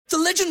The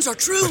legends are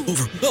true.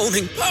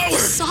 Overwhelming power.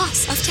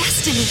 Sauce of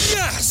destiny.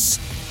 Yes!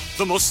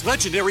 The most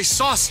legendary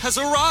sauce has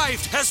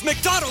arrived as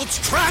McDonald's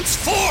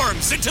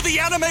transforms into the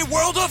anime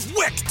world of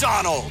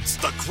WickDonald's.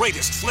 The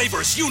greatest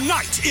flavors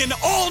unite in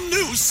all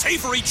new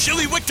savory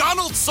chili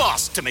McDonald's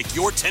sauce to make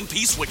your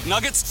 10-piece Wick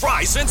Nuggets,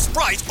 fries, and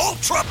Sprite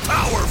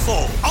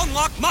ultra-powerful.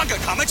 Unlock manga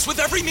comics with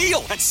every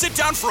meal and sit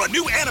down for a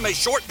new anime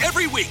short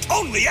every week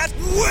only at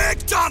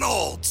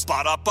WickDonald's.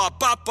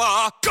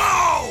 Ba-da-ba-ba-ba,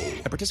 go!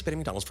 At participating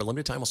McDonald's for a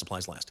limited time while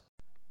supplies last.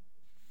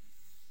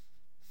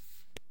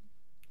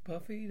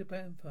 Buffy the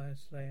Vampire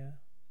Slayer,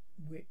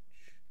 Witch.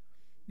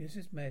 This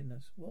is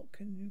madness. What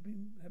can you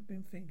have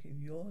been thinking?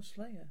 You're a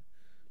Slayer.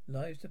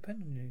 Lives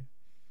depend on you.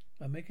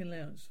 I make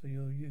allowance for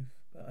your youth,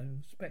 but I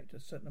expect a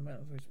certain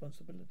amount of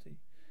responsibility.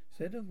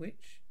 Instead of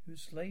which, you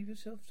slave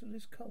yourself to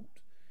this cult.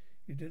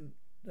 You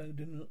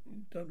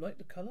don't like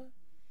the colour?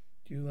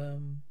 Do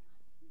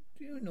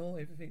you ignore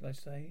everything I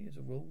say as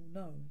a rule?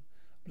 No.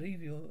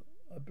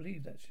 I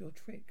believe that's your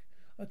trick.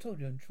 I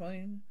told you I'm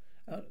trying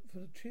out for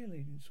the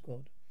cheerleading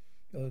squad.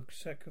 Your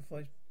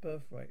sacrificed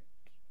birthright.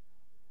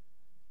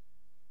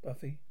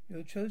 Buffy, you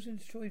have chosen to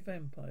destroy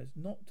vampires,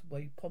 not to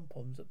wave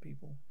pom-poms at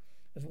people.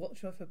 As what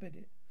shall I forbid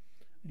it?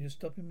 And you're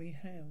stopping me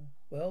how?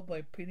 Well, by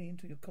appealing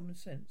to your common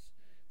sense.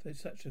 If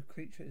there's such a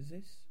creature as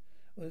this,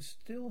 we'll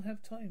still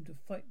have time to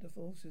fight the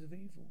forces of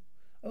evil.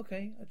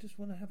 Okay, I just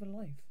want to have a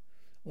life.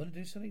 I want to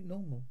do something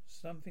normal,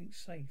 something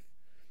safe.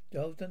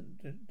 Giles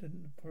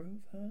didn't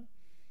approve, huh?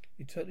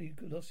 He totally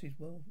lost his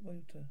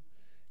water.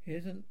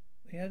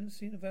 He hadn't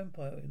seen a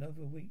vampire in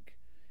over a week.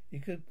 He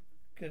could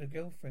get a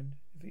girlfriend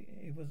if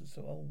he wasn't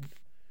so old.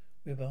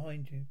 We're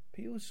behind you.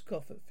 People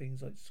scoff at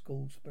things like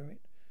school spirit.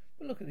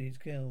 But look at these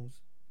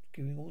girls,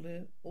 giving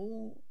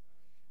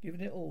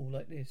it all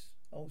like this.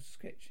 Oh,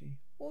 sketchy.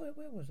 Where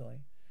was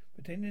I?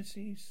 Pretending to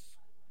see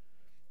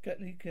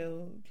scantily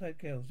clad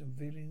girls in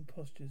revealing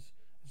postures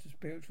as a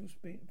spiritual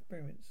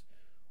experience.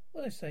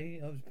 What I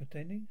say I was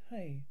pretending?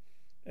 Hey,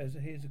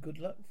 here's a good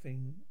luck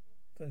thing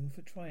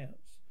for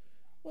tryouts.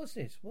 What's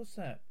this? What's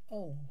that?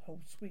 Oh, how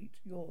sweet.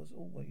 Yours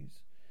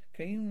always.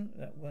 Came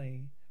that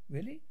way.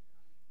 Really?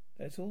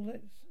 That's all.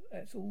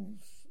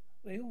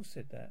 They all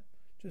said that.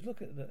 Just look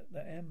at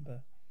that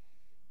Amber.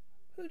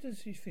 Who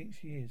does she think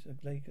she is? A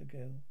Laker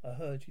girl. I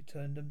heard she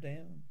turned them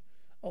down.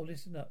 Oh,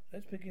 listen up.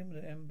 Let's begin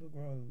with Amber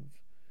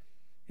Grove.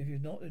 If you're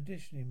not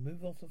auditioning,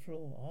 move off the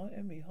floor. Hi,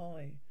 Emmy.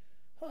 Hi.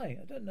 Hi.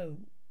 Didn't know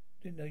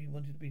you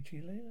wanted to be a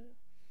cheerleader.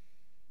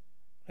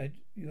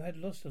 You had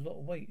lost a lot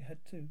of weight.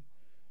 Had to.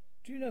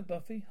 Do you know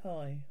Buffy?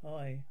 Hi.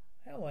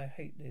 How I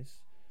hate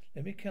this.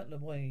 Let me count the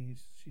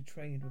ways she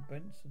trained with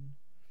Benson.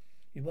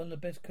 He's one of the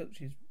best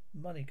coaches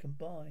money can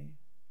buy.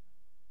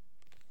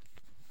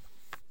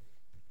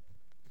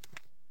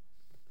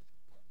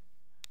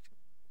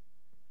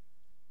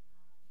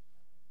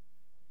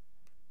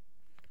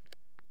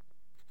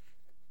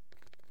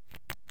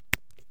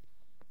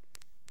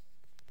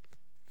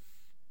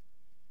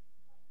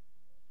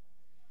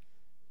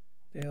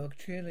 They are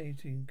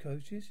cheerleading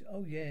coaches.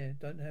 Oh yeah,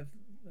 don't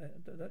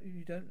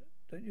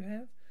you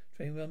have?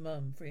 Train with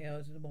Mum 3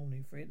 hours in the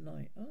morning, 3 at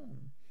night. Oh,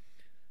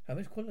 how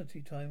much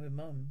quality time with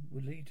Mum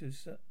would lead to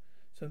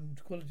some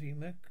quality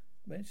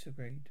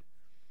grade?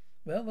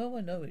 Well,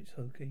 I know it's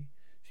hokey.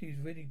 She's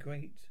really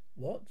great.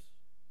 What?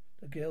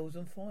 The girl's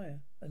on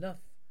fire.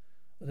 Enough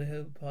of the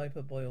hill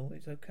piper boil.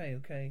 It's okay.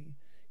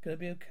 Gonna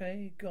be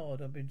okay?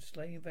 God, I've been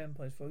slaying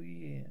vampires for a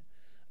year.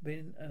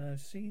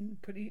 I've seen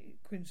pretty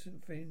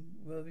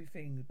worthy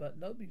things, but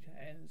nobody's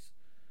hands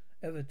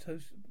ever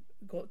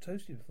got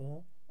toasted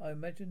before. I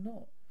imagine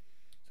not.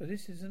 So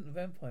this isn't a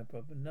vampire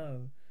problem.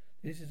 No,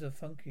 this is a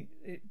funky.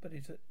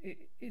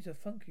 It's a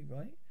funky,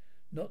 right?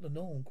 Not the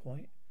norm,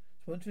 quite.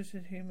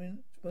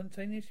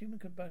 Spontaneous human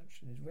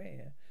combustion is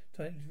rare,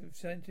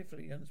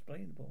 scientifically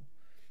unexplainable.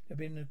 There have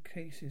been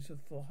cases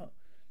for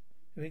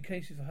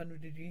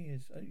hundreds of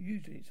years.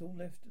 Usually, it's all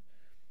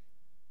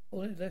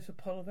it left a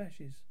pile of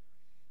ashes.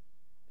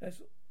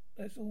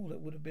 That's all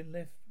that would have been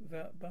left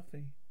without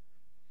Buffy.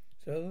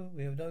 So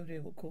we have no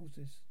idea what caused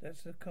this.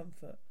 That's the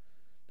comfort.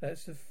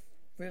 That's the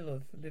thrill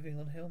of living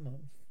on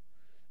Hellmouth.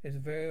 There's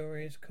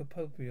various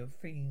corpora of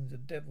fiends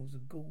and devils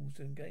and ghouls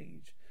to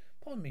engage.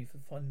 Pardon me for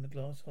finding the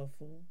glass half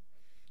full.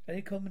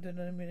 Any common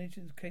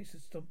denominations in case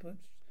of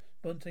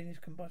spontaneous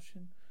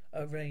combustion?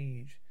 A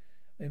rage.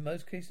 In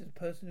most cases, the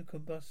person who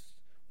combusts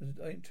was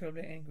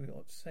terribly angry or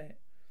upset.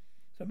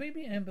 So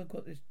maybe Amber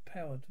got this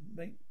power to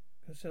make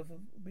herself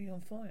be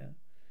on fire.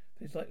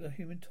 It's like the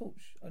Human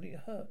Torch, only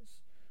it hurts.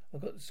 I've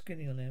got the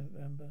skinny on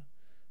Amber.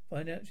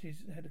 Find out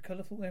she's had a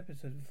colourful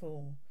episode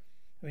before.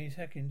 He's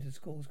hacking into the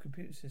school's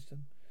computer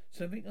system.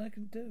 Something I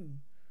can do.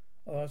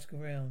 I'll ask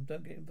around.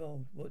 Don't get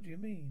involved. What do you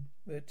mean?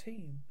 We're a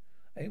team.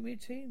 Ain't we a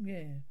team?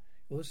 Yeah.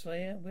 You're a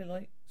Slayer. We're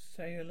like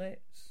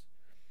Sayerlets.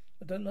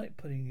 I don't like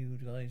putting you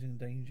guys in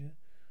danger.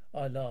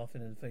 I laugh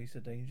in the face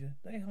of danger.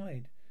 They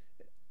hide.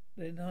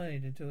 Then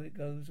hide until it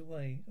goes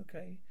away.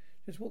 Okay?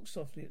 Just walk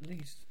softly at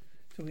least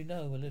till we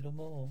know a little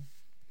more.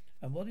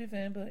 And what if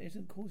Amber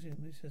isn't causing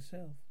this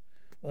herself?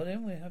 Well,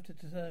 then we have to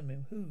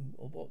determine who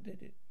or what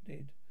did,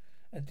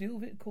 and deal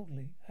with it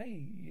accordingly.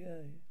 Hey,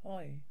 yeah,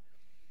 hi.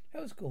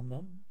 How's school,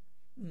 Mum?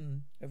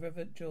 A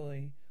reverent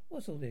joy.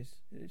 What's all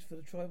this? It's for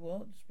the tribal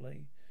art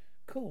display.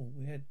 Cool.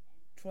 We had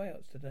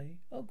tryouts today.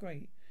 Oh,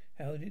 great.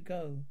 How did it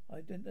go?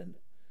 I didn't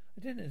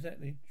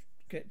exactly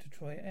get to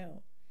try it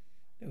out.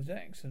 It was an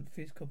excellent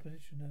fierce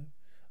competition,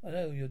 though. I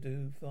know you'll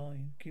do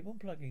fine. Keep on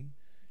plugging.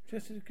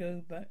 Just to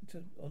go back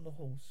to on the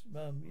horse.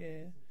 Mum,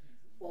 yeah.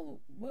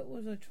 Well, what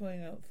was I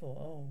trying out for?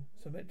 Oh,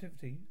 some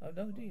activity. I've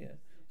no idea.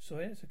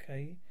 Sorry, that's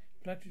okay.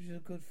 Platitudes are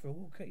good for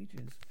all cages.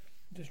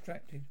 I'm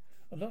distracted.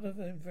 A lot of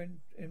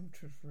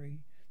inventory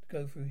to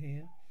go through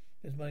here.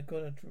 There's my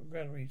God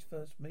Gallery's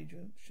first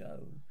major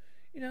show.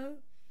 You know,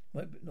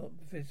 might not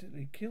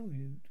physically kill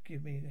you to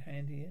give me a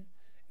hand here.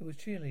 It was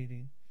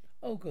cheerleading.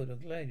 Oh, good. I'm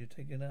glad you're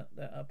taking that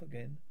up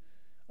again.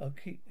 I'll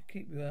keep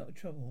you out of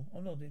trouble.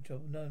 I'm not in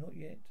trouble. No, not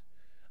yet.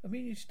 I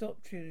mean, you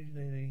stopped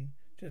cheerleading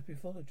just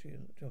before the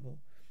trouble.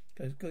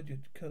 Goes good. You're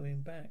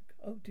going back.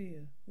 Oh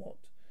dear. What?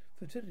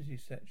 Fertility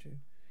statue.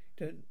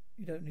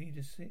 You don't need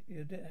to see.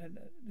 You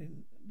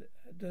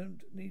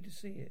don't need to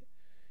see it.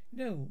 You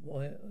know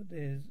why?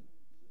 There's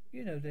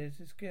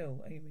this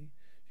girl, Amy.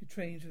 She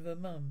trains with her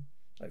mum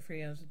like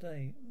 3 hours a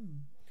day.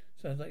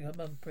 Sounds like her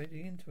mum's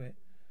pretty into it.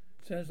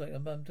 Sounds like her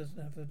mum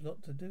doesn't have a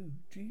lot to do.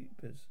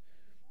 Jeepers.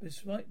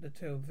 Despite the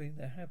terrible thing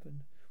that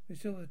happened, we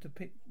still have to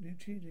pick new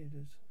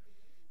cheerleaders.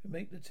 To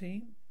make the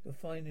team, you'll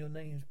find your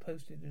names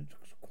posted in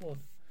the quad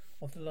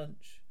after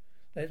lunch.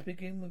 Let's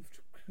begin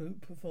with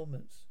group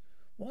performance.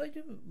 Why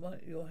do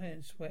your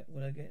hands sweat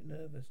when I get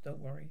nervous? Don't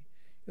worry.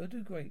 You'll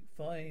do great.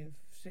 5,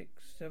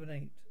 6, 7,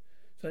 8.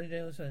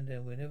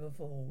 Sundown. We never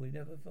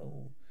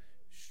fall.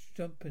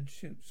 Jump and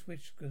shoot.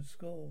 Swish and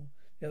score.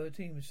 The other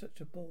team is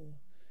such a bore.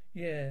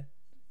 Yeah.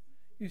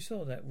 You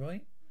saw that,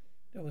 right?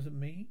 That wasn't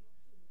me.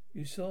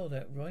 You saw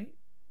that, right?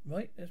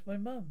 Right? That's my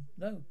mum.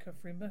 No,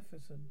 Catherine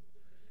Matheson.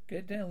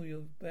 Get down with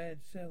your bad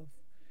self.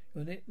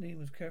 Your nickname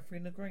was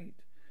Catherine the Great.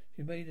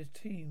 She made a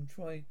team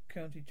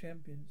tri-county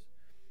champions.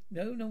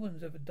 No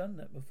one's ever done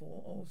that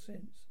before or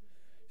since.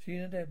 She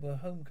and her dad were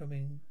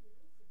homecoming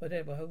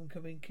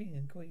king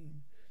and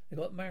queen. They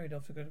got married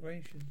after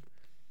graduation.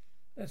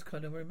 That's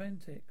kind of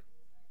romantic.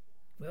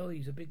 Well,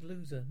 he's a big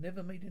loser.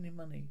 Never made any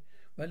money.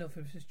 Ran off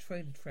with his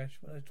trailer trash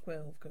when I was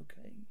 12.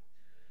 Cocaine.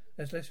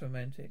 That's less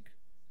romantic.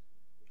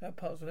 That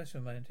part's less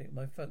romantic.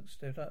 My folks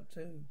stood up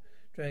too.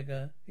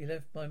 Drager, he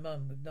left my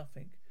mum with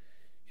nothing.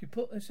 She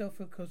put herself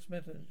through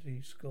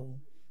cosmetology school.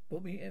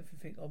 Bought me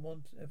everything I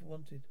ever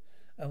wanted.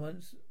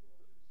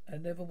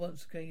 And never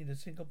once gained a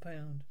single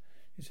pound.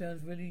 It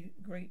sounds really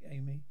great,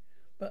 Amy.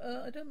 But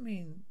I don't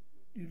mean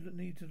you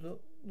need to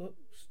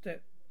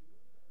lockstep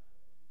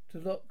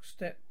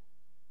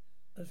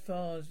as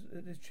far as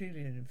this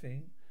cheerleading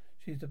thing.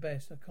 She's the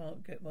best. I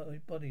can't get my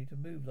body to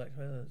move like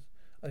hers.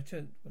 I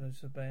choked when I was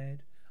so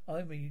bad.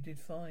 Amy, you did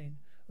fine.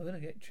 I'm gonna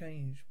get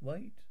changed.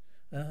 Wait.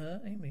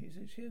 Amy,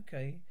 is she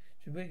okay?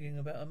 She's wigging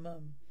about her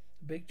mum.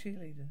 A big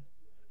cheerleader.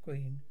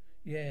 Queen.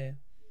 Yeah.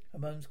 Her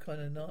mum's kind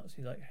of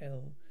Nazi like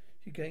hell.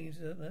 She gains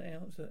an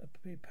ounce,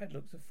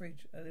 padlocks the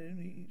fridge, and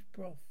only eats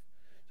broth.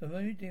 So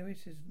Mummy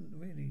Dearest isn't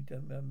really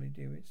Mummy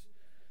Dearest.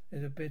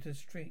 There's a bitter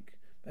streak,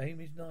 but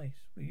Amy's nice.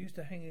 We used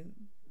to hang in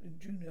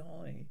junior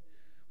high.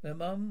 When her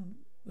mum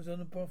was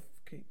on a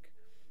broth kick,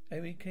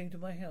 Amy came to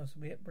my house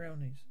and we ate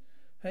brownies.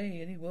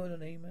 Hey, any word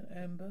on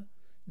Amber?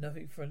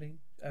 Nothing thrilling.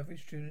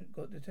 Average student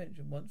got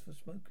detention once for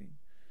smoking.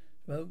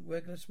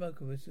 Regular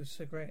smoker with a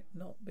cigarette,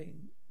 not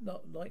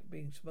like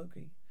being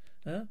smoky.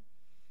 Huh?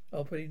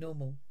 Oh, pretty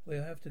normal.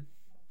 We'll have to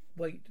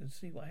wait and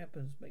see what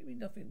happens. Maybe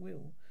nothing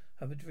will.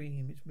 Have a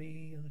dream. It's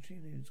me and the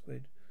cheerleading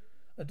squid.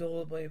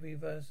 Adored by every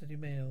varsity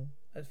male,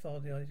 as far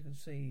as the eyes can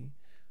see.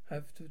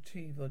 Have to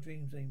achieve our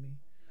dreams, Amy.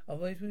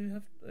 Otherwise we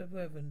have to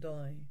live and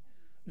die.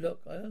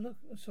 Look,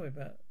 sorry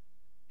about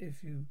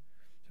if you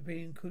to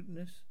be in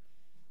cuteness.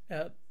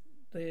 Out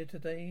there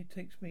today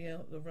takes me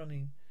out the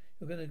running.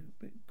 You're going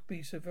to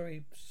be so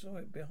very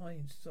sorry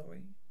behind.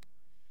 Sorry.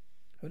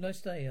 Have a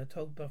nice day. I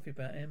told Buffy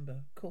about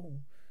Amber. Cool.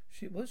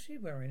 Was she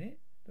wearing it?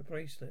 The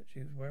bracelet. She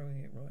was wearing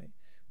it, right?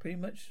 Pretty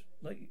much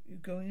like you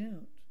going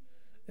out.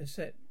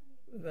 Except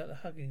without the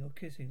hugging or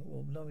kissing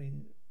or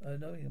knowing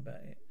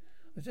about it.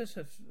 It's just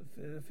a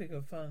figure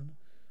of fun.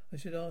 I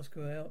should ask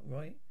her out,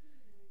 right?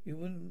 You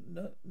wouldn't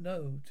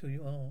know till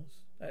you ask.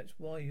 That's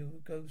why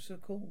you go so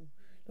cool.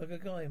 Like a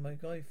guy, my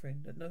guy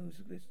friend, that knows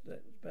that's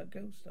about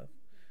girl stuff.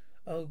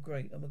 Oh,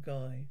 great, I'm a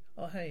guy.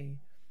 Oh, hey,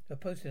 I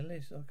posted a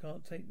list. I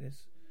can't take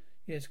this.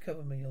 Yes,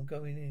 cover me. I'm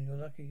going in. You're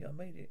lucky. I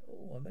made it.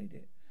 Oh, I made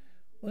it.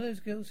 One of those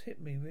girls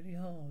hit me really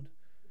hard.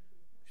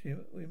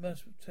 We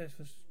must test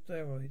for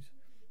steroids.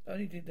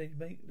 Only did they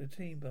make the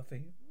team,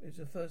 Buffy. It's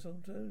the first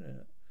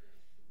alternate.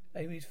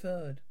 Amy's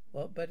third.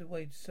 What better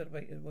way to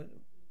celebrate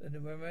than a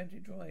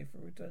romantic drive for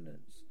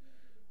returnants?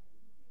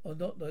 Or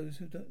not those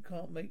who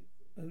didn't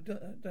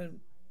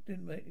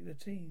make the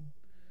team.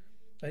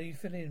 They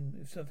fill in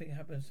if something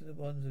happens to the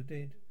ones who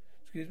did.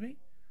 Excuse me?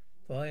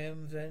 For I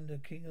am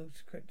Xander, King of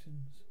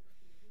Cretins.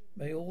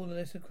 May all the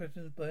lesser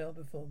questions bow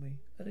before me.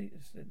 At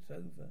least it's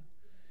over.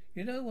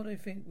 You know what I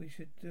think we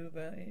should do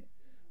about it?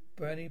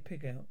 Brownie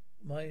pig out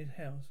my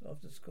house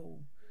after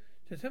school.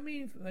 Just how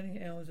many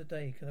hours a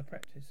day can I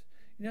practice?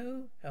 You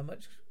know, how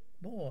much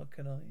more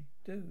can I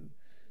do?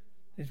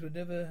 This would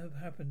never have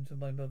happened to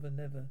my mother,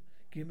 never.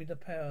 Give me the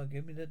power,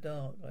 give me the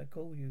dark, I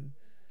call you.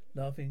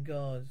 Laughing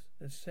guards,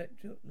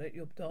 let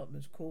your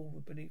darkness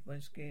cool beneath my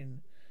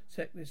skin.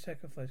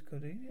 Sacrifice,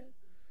 Cordelia.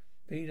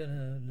 Feed on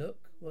her.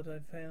 Look what I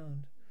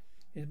found.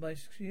 Here's my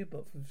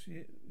yearbook for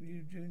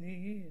you junior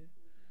year.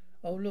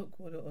 Oh, look,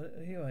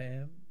 here I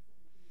am.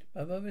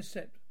 My mother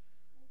accepted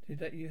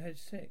that you had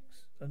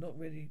sex. I'm not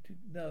ready to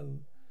know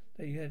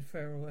that you had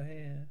feral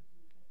hair.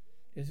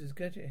 This is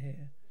gadget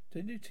hair.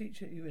 Didn't you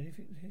teach you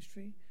anything in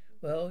history?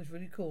 Well, it's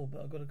really cool,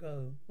 but I've got to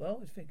go. Well, I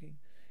was thinking,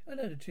 I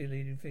know the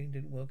cheerleading thing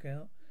didn't work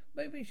out.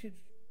 Maybe you should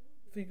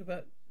think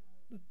about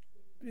the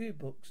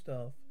yearbook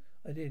stuff.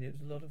 I did. It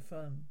was a lot of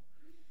fun.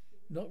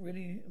 Not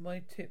really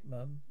my tip,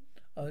 Mum.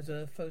 I was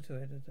a photo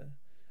editor.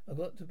 I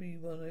got to be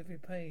one on every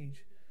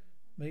page.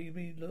 Made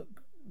me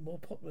look more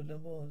popular than I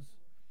was.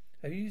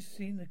 Have you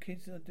seen the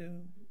kids that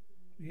do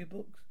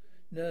yearbooks?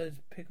 Nerds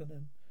pick on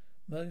them.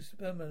 Most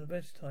of the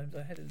best times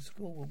I had in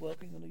school were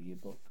working on a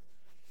yearbook.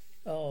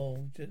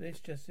 Oh, it's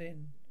just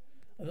in.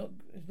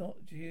 It's not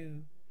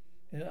you.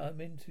 I'm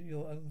into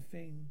your own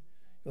thing.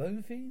 Your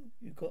own thing?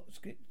 You got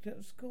skipped out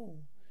of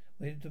school.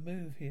 We had to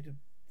move here to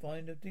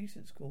find a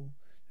decent school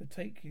to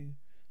take you.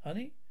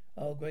 Honey?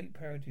 Oh, great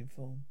parenting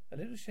form. A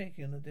little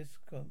shaky on the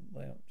discount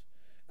mount.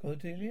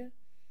 Cordelia?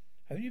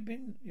 Haven't you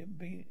been? You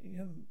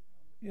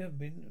haven't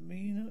been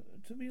mean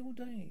to me all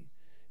day.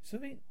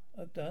 Something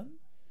I've done?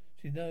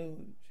 She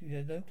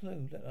had no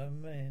clue that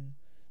I'm a man.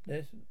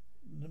 There's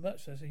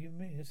much less a human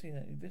being. I've seen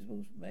that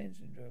invisible man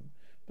syndrome.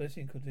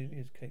 Blessing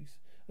Cordelia's case.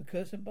 A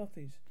curse in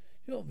Buffy's.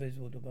 You're not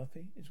visible to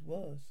Buffy. It's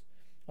worse.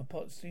 I'm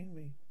part of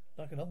scenery,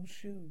 like an old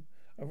shoe,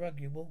 a rug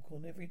you walk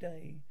on every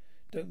day.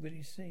 Don't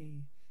really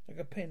see, like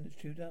a pen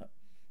that's chewed up.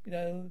 You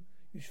know,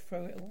 you should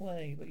throw it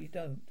away, but you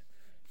don't.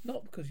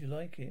 Not because you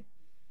like it,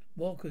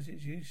 more because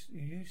you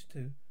used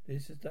to.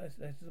 That's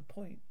the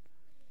point.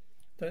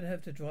 Don't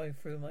have to drive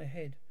through my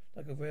head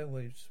like a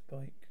railway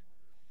spike.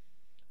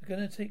 I'm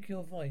gonna take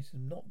your advice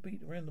and not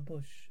beat around the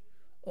bush.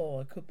 Oh,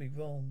 I could be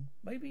wrong.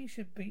 Maybe you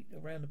should beat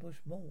around the bush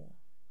more.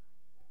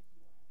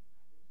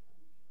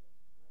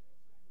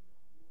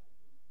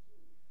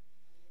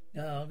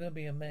 No, I'm gonna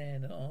be a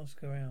man and ask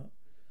her out.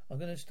 I'm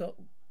gonna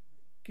stop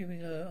giving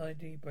her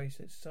ID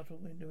bracelets, subtle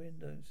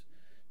windows,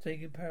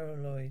 taking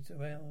Polaroids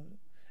around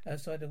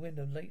outside the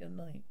window late at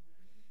night.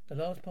 The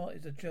last part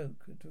is a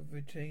joke to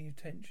retrieve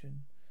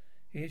tension.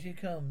 Here she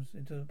comes.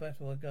 Into the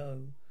battle I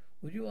go.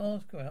 Would you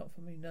ask her out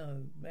for me?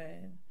 No.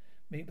 Man.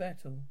 Me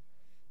battle.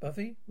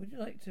 Buffy, would you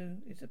like to?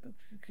 It's a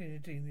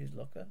peculiarity in his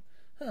locker.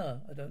 Huh,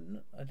 I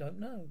don't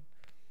know.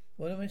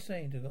 What am I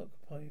saying to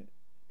occupy?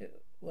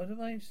 What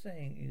am I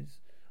saying is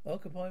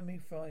occupy me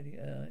Friday,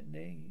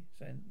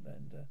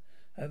 Sandlander.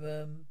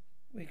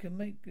 We can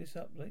make this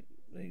up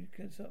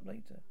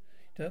later.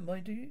 Don't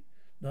mind, do you?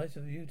 Nice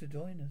of you to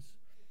join us.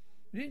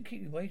 We didn't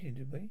keep you waiting,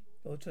 did we?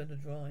 I'll turn to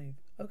drive.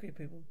 Okay,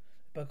 people,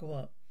 buckle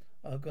up.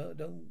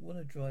 Don't want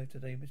to drive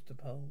today, Mr.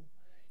 Pole.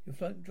 Your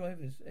flunked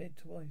drivers, Ed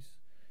twice.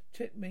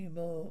 Check me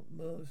more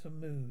some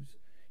moves.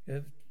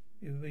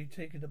 You'll be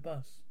taking the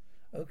bus.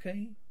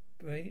 Okay?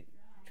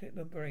 Check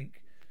the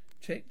brake.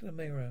 Check the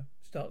mirror.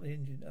 Start the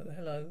engine. Oh,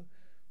 hello.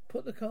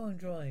 Put the car in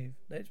drive.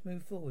 Let's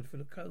move forward for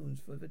the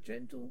cones for the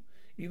gentle,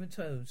 even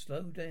tone.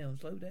 Slow down.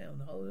 Hold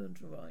on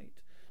to right.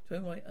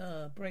 Turn right.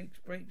 Brakes.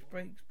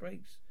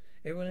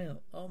 Everyone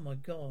out. Oh my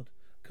God.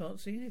 Can't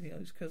see anything.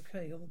 Oh, it's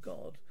okay. Oh my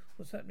God.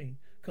 What's happening?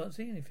 Can't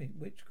see anything.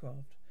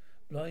 Witchcraft.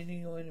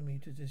 Blinding your enemy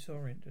to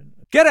disorient.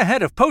 Get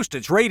ahead of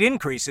postage rate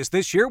increases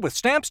this year with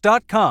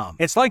Stamps.com.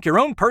 It's like your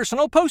own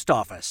personal post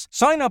office.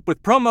 Sign up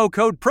with promo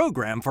code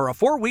PROGRAM for a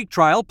 4-week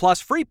trial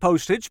plus free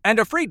postage and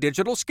a free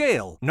digital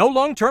scale. No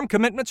long-term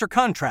commitments or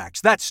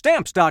contracts. That's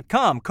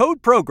Stamps.com,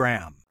 code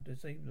PROGRAM.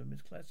 Disable them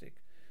is classic.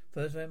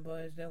 First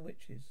vampires, now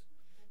witches.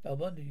 I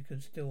wonder you can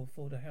still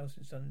afford a house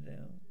in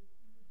Sunnydale.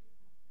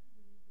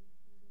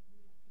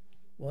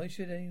 Why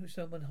should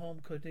someone harm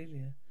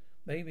Cordelia?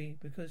 Maybe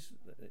because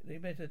they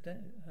met her.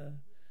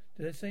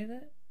 Did I say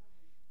that?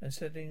 And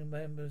settling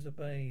members of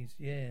bays.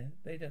 Yeah,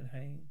 they don't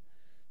hang.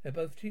 They're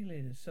both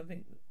cheerleaders.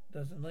 Someone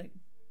doesn't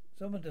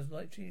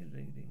like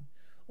cheerleading,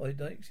 or he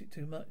likes it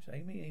too much.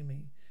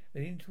 Amy.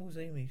 Leaning towards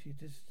Amy, she's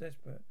just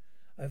desperate.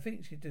 I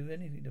think she'd do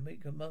anything to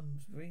make her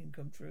mum's dream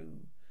come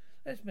true.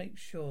 Let's make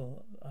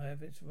sure I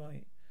have this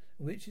right.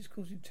 A witch is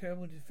causing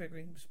terrible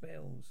disfiguring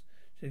spells,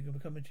 so you can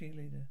become a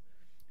cheerleader.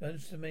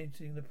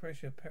 Underestimating the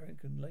pressure a parent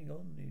can lay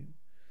on you.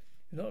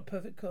 You're not a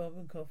perfect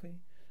carbon copy.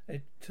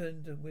 I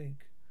turned a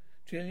wig.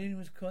 Jillian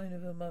was kind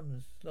of her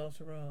mum's last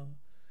hurrah.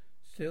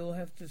 Still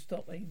have to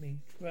stop Amy.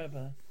 Grab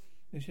her.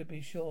 We should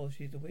be sure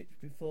she's a witch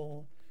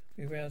before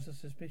we arouse her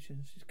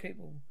suspicions. She's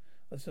capable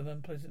of some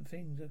unpleasant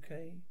things,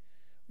 okay?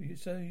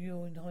 So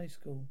you're in high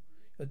school.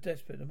 You're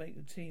desperate to make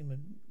the team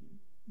and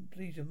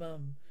please your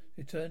mum.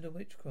 You turned to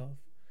witchcraft.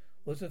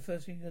 What's the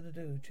first thing you're going to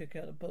do? Check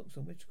out a box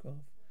on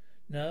witchcraft?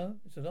 No,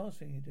 it's the last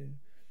thing you do.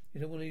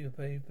 You don't want to leave a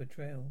paper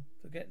trail.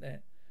 Forget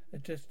that.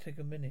 Just take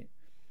a minute.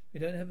 We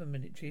don't have a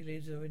minute.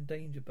 Cheerleaders are in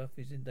danger.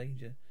 Buffy's in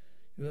danger.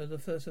 You are the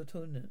first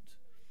lieutenant.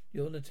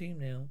 You're on the team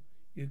now.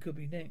 You could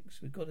be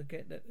next. We've got to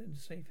get that in the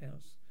safe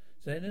house.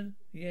 Xander?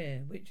 Yeah,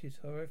 witches.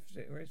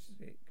 Horrific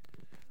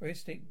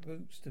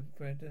boots to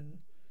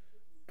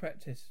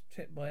practice.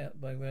 Checked by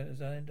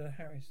Xander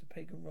Harris. The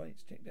pagan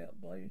rites checked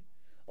out by...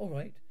 All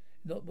right.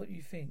 Not what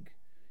you think.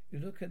 You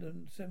look at the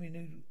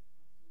semi-nude...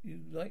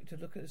 You like to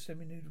look at the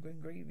semi-nude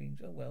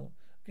engravings. Oh, well.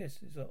 I guess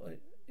it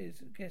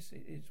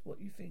is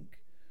what you think.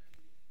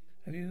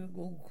 Have you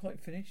all quite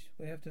finished?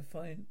 We have to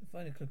find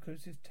a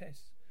conclusive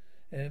test.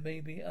 There may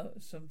be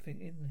something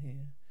in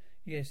here.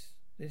 Yes,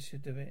 this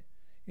should do it.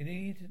 You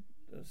need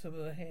some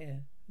of the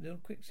hair, a little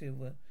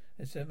quicksilver,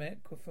 and some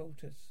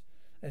aquafortis.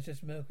 That's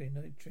just mercury,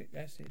 nitric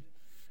acid.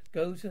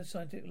 Go to the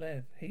scientific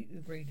lab. Heat the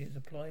ingredients.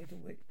 Apply to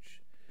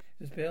which.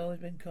 The spell has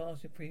been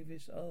cast in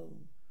previous. Oh,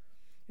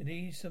 you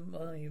need some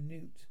eye of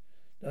newt.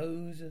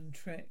 Those in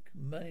track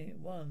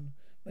 1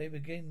 may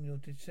begin your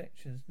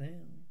dissections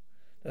now.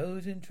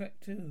 Those in track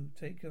 2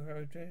 take your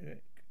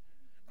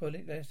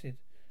hydrochloric acid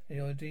and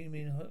your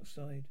iodine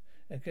oxide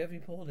and carefully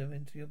pour them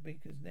into your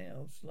beakers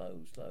now. Slow,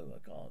 I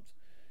can't.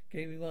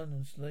 Give me one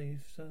and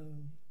slave so.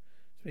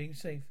 Being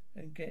safe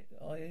and get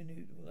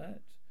iron for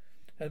that.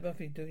 How's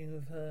Buffy doing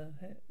with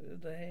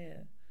the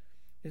hair?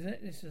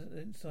 Isn't this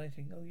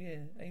exciting? Oh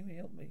yeah, Amy,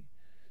 help me.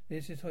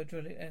 This is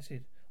hydrochloric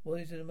acid.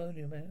 What is it?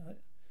 Ammonium,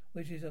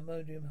 which is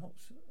ammonium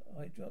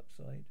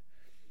hydroxide.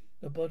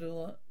 The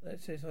bottle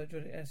that says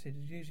hydrochloric acid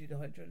is usually the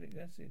hydrochloric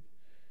acid.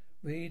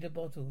 Read the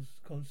bottle's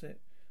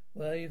concept.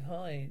 Wave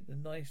high, the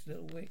nice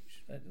little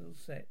witch, that little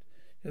set.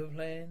 You have a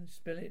plan,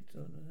 spill it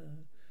on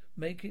her.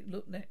 Make it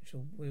look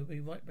natural. We'll be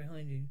right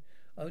behind you.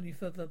 Only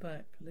further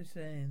back.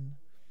 Listen.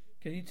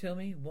 Can you tell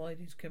me why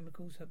these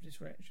chemicals have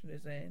this reaction in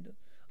his hand?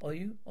 Are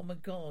you? Oh my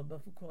God,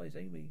 Buffy cries.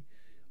 Amy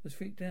was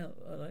freaked out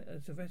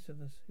as the rest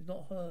of us. It's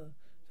not her.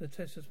 The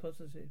test was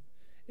positive.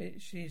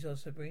 She's our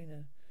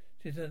Sabrina.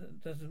 She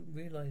doesn't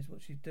realise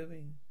what she's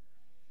doing.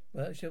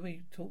 Well, shall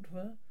we talk to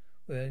her?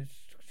 Well,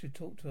 she should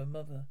talk to her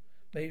mother.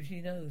 Maybe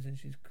she knows and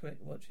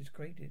what she's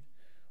created.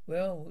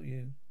 Well,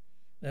 you.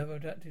 Another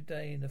productive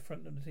day in the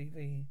front of the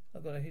TV.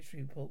 I've got a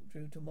history report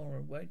due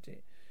tomorrow. Wait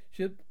it.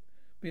 Should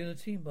be on the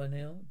team by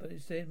now, but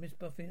instead Miss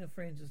Buffy and her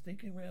friends are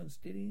sneaking around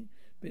stealing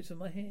bits of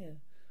my hair.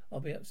 I'll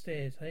be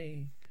upstairs.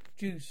 Hey,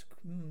 juice.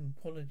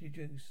 Quality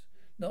juice.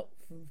 Not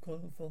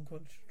from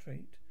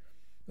concentrate.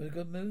 With a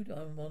good mood,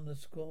 I'm on the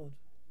squad.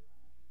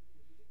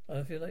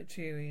 I feel like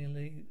cheering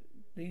and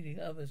leading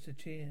others to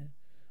cheer.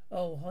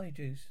 Oh, hi,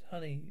 Juice.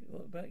 Honey,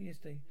 what about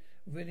yesterday?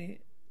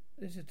 Really?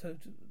 This is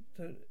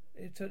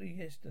it's totally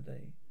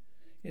yesterday.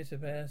 Yes,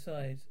 about our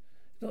size.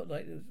 It's not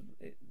like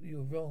you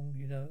were wrong,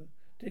 you know.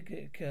 Did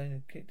get kind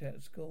of kicked out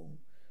of school.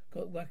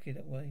 Got wacky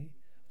that way.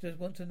 I just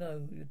want to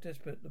know you're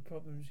desperate the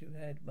problems you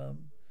had,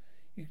 Mum.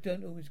 You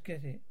don't always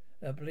get it.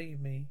 Now,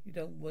 believe me, you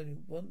don't really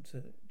want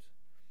to.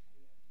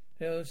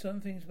 There are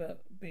some things about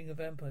being a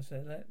vampire,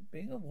 so that.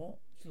 Being a what?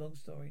 It's a long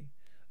story.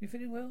 Are you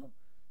feeling well?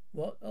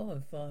 What? Oh,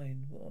 I'm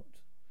fine. What?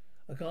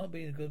 I can't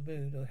be in a good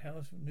mood or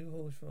new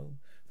horse roll.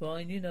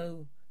 Fine, you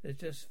know.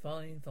 It's just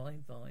fine.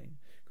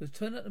 Because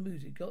turn up the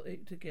music. Got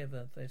it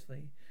together,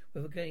 Leslie.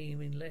 With a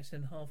game in less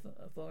than 4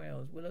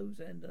 hours. Willow,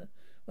 Xander,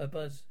 my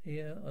Buzz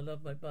here. I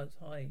love my Buzz.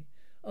 Hi.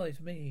 Oh,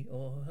 it's me.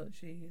 Or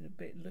she a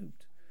bit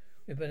looped.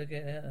 We better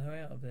get her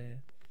out of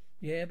there.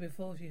 Yeah,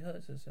 before she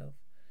hurts herself.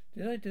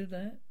 Did I do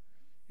that?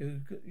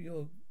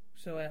 You're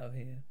so out of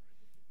here.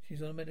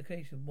 She's on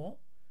medication. What?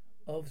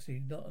 Obviously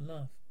not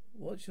enough.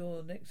 What's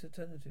your next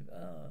alternative?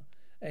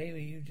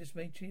 Amy, you just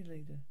made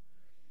cheerleader.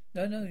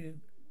 No, you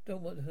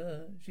don't want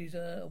her. She's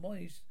a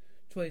wise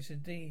choice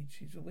indeed.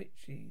 She's a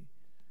witchy.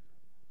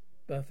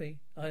 Buffy,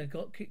 I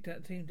got kicked out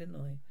of the team, didn't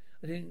I?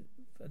 I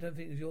don't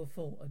think it was your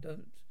fault. I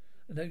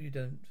know you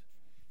don't.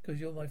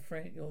 Because you're my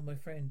friend. My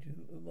friend's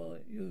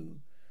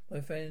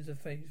a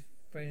friend.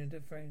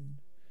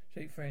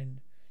 Shake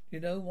friend. Do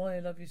you know why I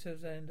love you so,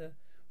 Xander?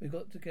 We've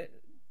got to get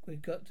to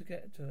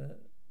her.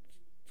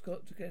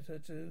 Got to get her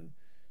to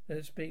let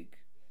her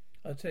speak.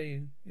 I'll tell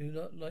you, you're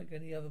not like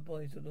any other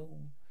boys at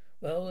all.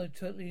 Well, I'm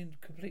totally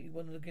and completely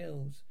one of the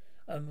girls.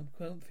 I'm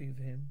comfy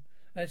for him.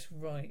 That's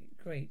right,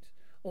 great.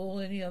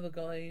 Or any other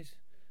guys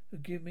who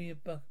give me a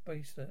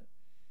bracelet.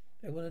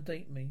 They want to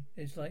date me.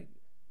 It's like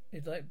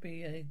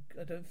being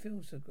I don't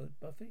feel so good,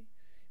 Buffy.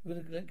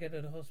 You've got to get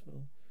her to the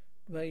hospital.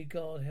 May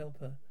God help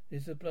her.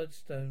 It's a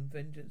bloodstone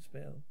vengeance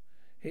spell.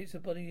 Hits the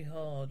body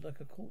hard like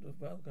a quart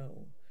of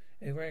alcohol.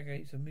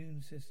 Irrigates the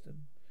immune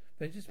system.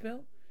 Vengeance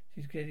spell?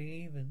 She's getting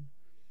even.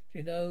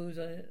 She knows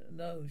I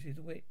know she's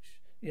a witch.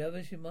 The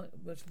other she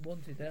must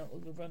wanted out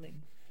of the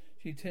running.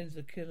 She tends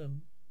to kill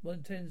him.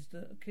 One tends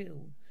to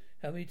kill.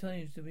 How many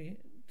times much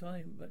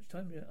time?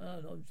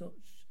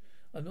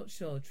 I'm not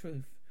sure.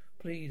 Truth.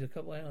 Please, a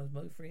couple hours,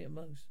 3 at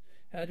most.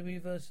 How do we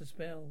reverse the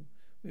spell?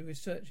 We're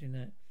researching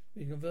that.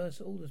 We can reverse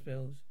all the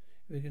spells.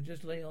 If we can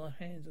just lay our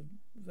hands on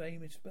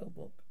Amy's spell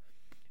book.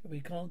 If we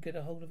can't get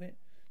a hold of it,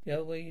 the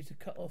other way is to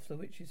cut off the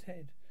witch's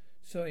head.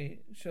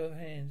 Sorry, show of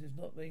hands is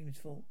not Amy's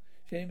fault.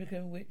 She only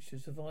became a witch to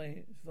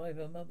survive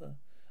her mother.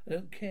 I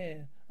don't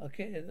care. I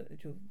care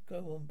that you'll go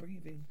on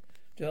breathing.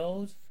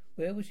 Giles,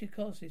 where will she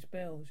cast these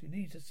spells? She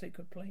needs a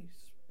sacred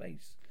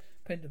space,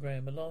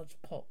 pentagram, a large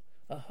pot,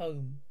 a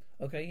home.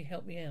 Okay,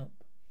 help me out.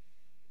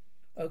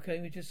 Okay,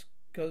 we just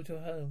go to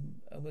her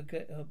home and we'll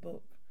get her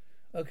book.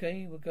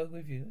 Okay, we'll go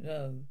with you.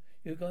 No,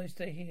 you guys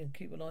stay here and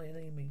keep an eye on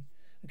Amy.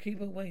 And keep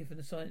her away from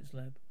the science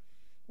lab.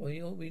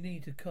 Well, we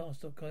need to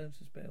cast all kinds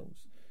of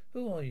spells.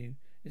 Who are you?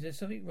 Is there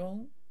something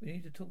wrong? We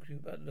need to talk to you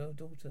about your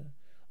daughter.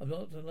 I'm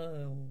not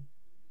alone.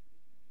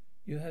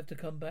 You have to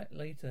come back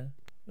later.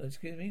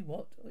 Excuse me,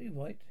 what? Are you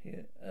right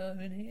here?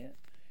 In here?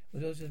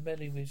 Well, those is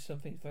meddling with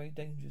something very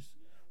dangerous.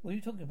 What are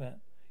you talking about?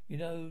 You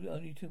know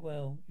only too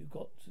well. You've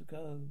got to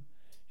go.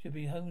 She'll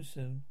be home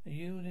soon. And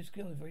you and this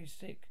girl are very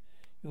sick.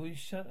 You always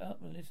shut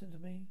up and listen to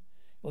me.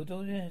 Your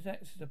daughter has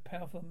access to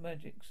powerful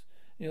magics.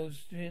 Your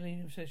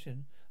cheerleading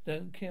obsession.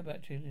 Don't care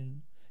about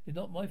cheerleading. It's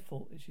not my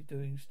fault that she's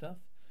doing stuff.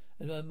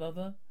 And my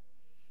mother,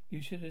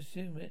 you should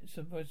assume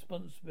some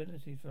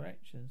responsibility for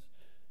actions.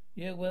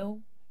 Yeah,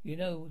 well, you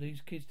know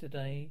these kids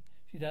today.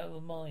 She's out of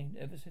her mind.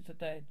 Ever since her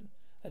dad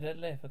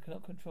left, I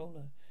cannot control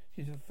her.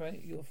 She's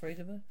afraid. You're afraid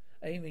of her?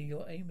 Amy,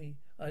 you're Amy.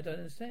 I don't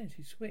understand.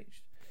 She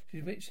switched. She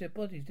switched their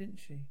bodies, didn't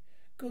she?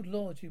 Good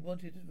Lord, she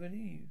wanted to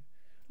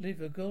live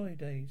her glory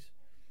days.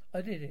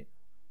 I did it.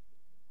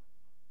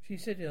 She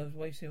said I was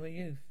wasting my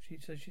youth.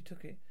 So she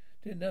took it.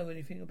 Didn't know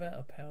anything about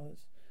her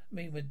powers. I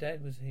mean, when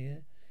Dad was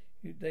here,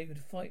 they would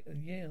fight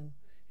and yell.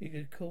 He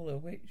could call her a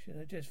witch, and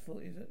I just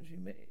thought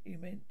he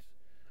meant.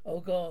 Oh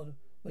God,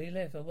 when he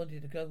left, I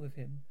wanted to go with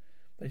him,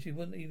 but she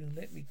wouldn't even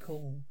let me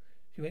call.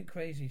 She went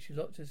crazy. She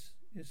locked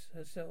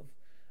herself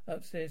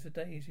upstairs for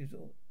days. She was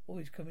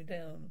always coming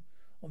down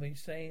on me,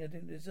 saying I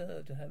didn't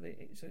deserve to have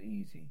it so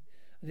easy.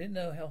 I didn't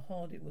know how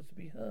hard it was to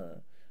be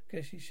her.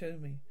 Guess she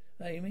showed me.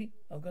 Amy,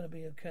 I'm going to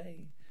be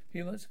okay. A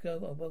few months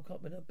ago, I woke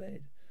up in her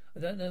bed. I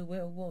don't know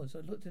where I was. I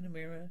looked in the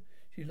mirror.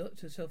 She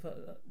locked herself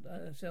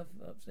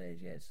upstairs,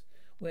 yes.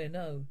 Where?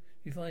 No.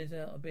 She finds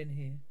out I've been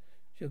here.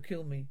 She'll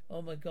kill me.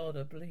 Oh my God,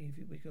 I believe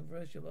we can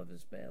reverse your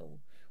mother's spell.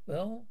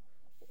 Well,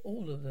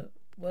 all of them,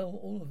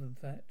 in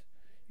fact.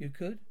 You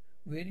could?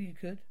 Really, you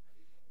could?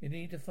 You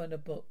need to find a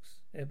box.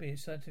 There'll be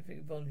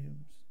scientific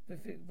volumes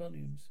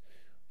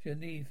you'll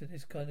need for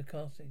this kind of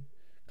casting.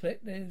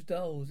 Collect those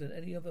dolls and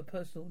any other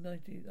personal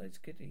nice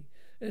kitty.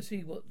 Let's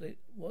see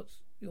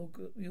what's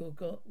you're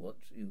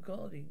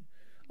guarding.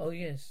 Oh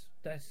yes,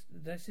 that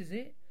is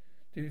it.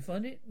 Did we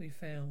find it? We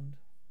found.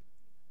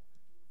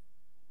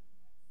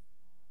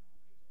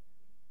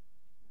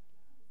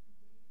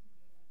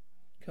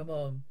 Come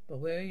on, but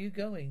where are you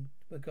going?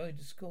 We're going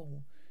to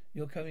school.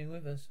 You're coming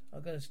with us.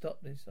 I'm going to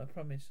stop this, I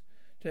promise.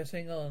 Just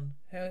hang on.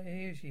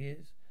 Here she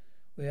is.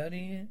 We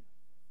only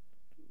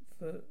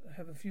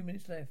have a few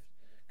minutes left.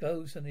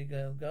 Go,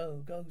 Sunnydale,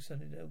 go. Go,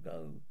 Sunnydale,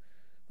 go.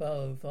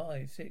 4,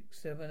 5, 6,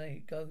 7,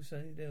 8. Go,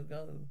 Sunnydale,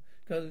 go.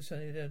 Go,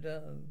 Sunnydale,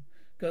 go.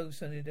 Go,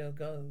 Sunnydale,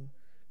 go.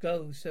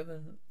 Go,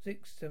 7,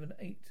 6, 7,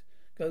 8.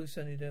 Go,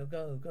 Sunnydale,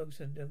 go. Go,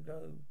 Sunnydale,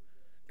 go.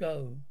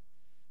 Go,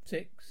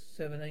 6,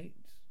 7, 8.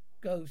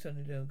 Go,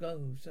 Sunnydale,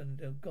 go.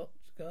 Sunnydale, got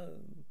to go.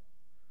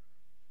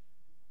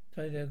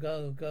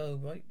 Sunnydale, go.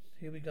 Right,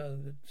 here we go.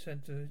 The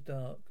centre is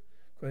dark.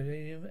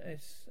 Gradinium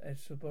S.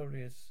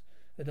 Boreas.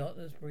 The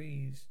darkness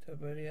breathes.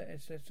 Tabelia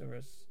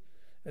Esceterus.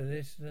 The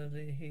listener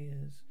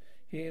hears.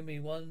 Hear me.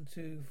 1,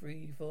 2,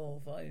 3,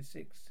 4, 5,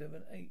 6,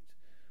 7, 8.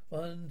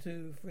 1,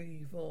 2,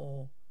 3,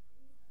 4.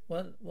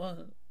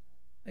 1,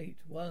 8.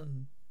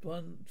 1,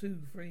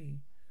 2, 3.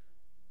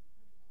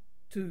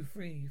 2,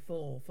 3,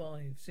 4,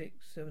 5,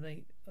 6, 7,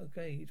 8.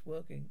 Okay, it's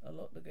working.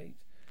 Unlock the gate.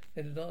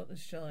 Let the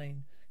darkness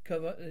shine.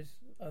 Cover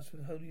us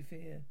with holy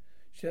fear.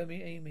 Show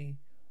me Amy.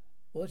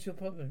 What's your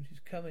problem? She's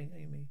coming,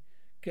 Amy.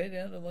 Get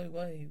out of my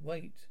way.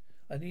 Wait.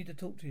 I need to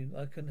talk to you.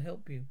 I can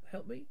help you.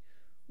 Help me?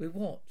 With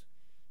what?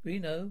 We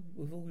know.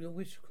 With all your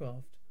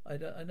witchcraft. I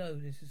know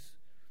this is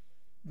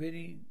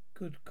really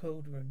good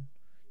cauldron.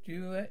 Do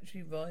you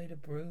actually ride a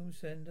broom,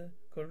 Sender?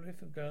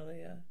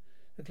 Corifagalia?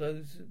 The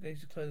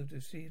gates are closed.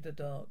 Receive the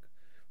dark.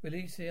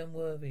 Release the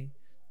unworthy.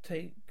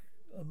 Take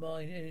a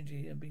mind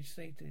energy and be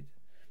sated.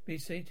 Be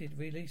sated.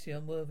 Release the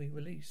unworthy.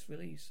 Release.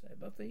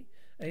 Buffy?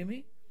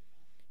 Amy?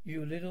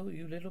 You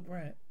little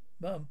brat.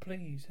 Mum,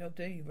 please, how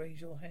dare you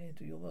raise your hand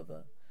to your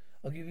mother?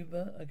 I gave you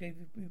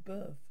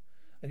birth.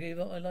 I gave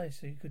up my life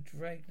so you could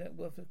drag that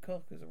worthless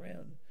carcass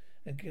around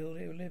and kill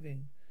it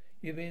living.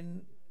 You've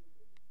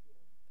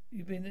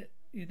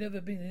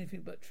never been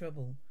anything but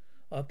trouble.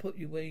 I'll put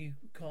you where you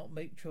can't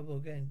make trouble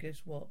again.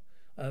 Guess what?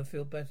 I'll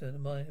feel better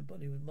than my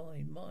body was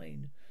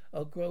mine.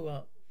 I'll grow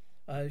up.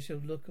 I'll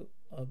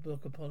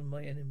look upon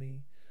my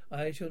enemy.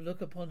 I shall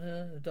look upon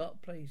her. A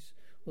dark place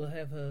will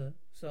have her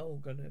soul,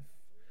 Goliath.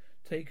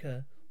 Take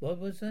her. What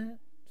was that?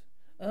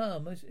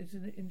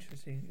 Isn't it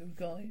interesting? You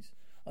guys,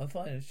 I'm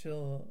fine,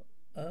 sure.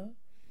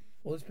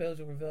 All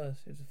spells are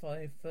reversed. It's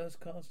a first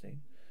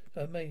casting.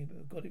 So I may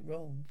have got it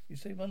wrong. You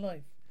saved my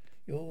life.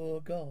 You're a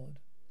god.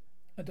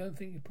 I don't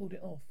think you pulled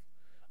it off.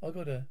 I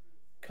gotta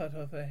cut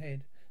off her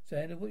head.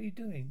 Xander, what are you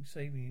doing?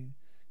 Saving you.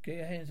 Get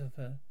your hands off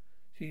her.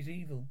 She's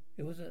evil.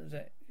 I wasn't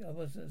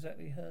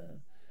exactly her.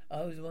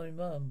 I was my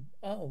mum.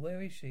 Oh,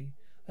 where is she?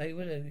 Hey,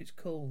 Willow, it's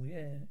cool.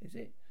 Yeah, is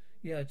it?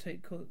 Yeah, I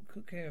take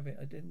good care of it.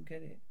 I didn't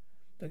get it.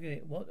 Don't get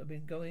it. What? I've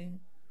been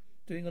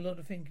doing a lot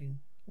of thinking.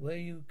 Where are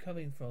you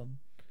coming from?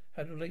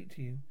 How to relate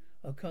to you?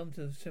 I've come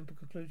to a simple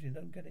conclusion.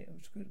 Don't get it. I'm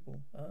scrutable.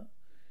 Huh?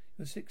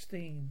 You're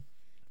 16.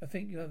 I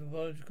think you have a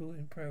biological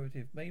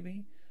imperative.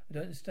 Maybe I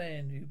don't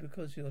understand you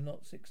because you're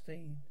not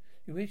 16.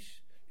 You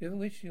ever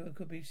wish you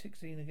could be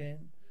 16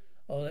 again?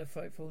 Oh, that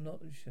frightful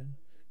notion.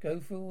 Go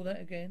through all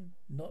that again?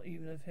 Not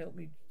even have helped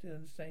me to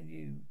understand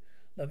you.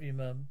 Love you,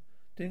 Mum.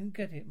 Didn't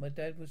get it. My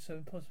dad was so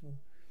impossible.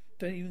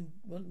 Don't even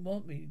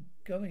want me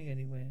going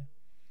anywhere.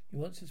 He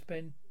wants to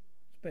spend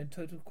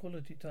total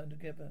quality time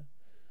together.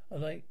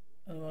 I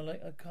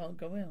can't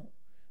go out.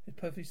 It's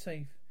perfectly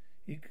safe.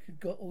 He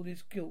got all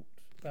this guilt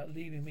about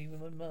leaving me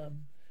with my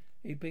mum.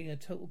 It being a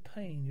total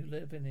pain. You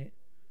live in it.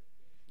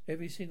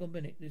 Every single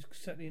minute this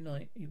Saturday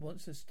night he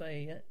wants to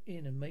stay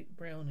in and make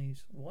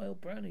brownies.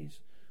 Wild brownies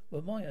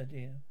were my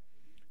idea.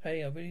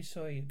 Hey, I'm really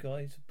sorry you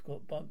guys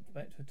got bumped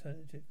back to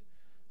alternative.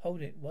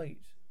 Hold it,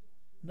 wait.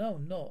 No,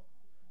 I'm not.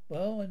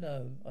 Well, I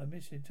know. I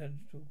miss the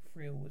intellectual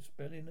thrill of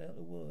spelling out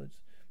the words.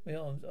 My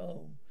arms,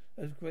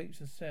 those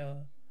grapes are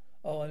sour.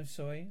 Oh, I'm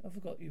sorry. I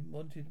forgot you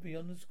wanted to be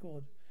on the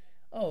squad.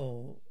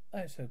 Oh,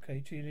 that's okay.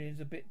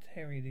 Julian's a bit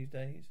hairy these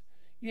days.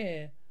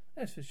 Yeah,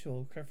 that's for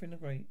sure. Catherine the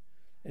Great.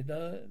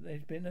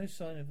 There's been no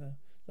sign of her.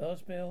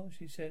 Last spell,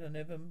 she said I'll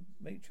never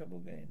make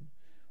trouble again.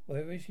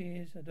 Wherever she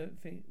is, I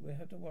don't think we'll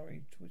have to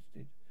worry.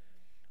 Twisted.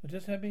 I'm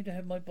just happy to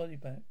have my body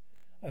back.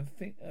 I'm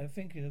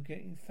thinking of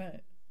getting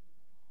fat.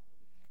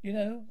 You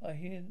know, I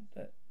hear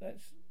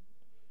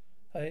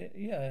I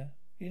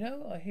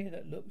hear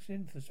that looks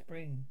in for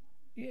spring.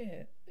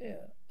 Yeah,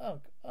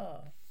 ugh,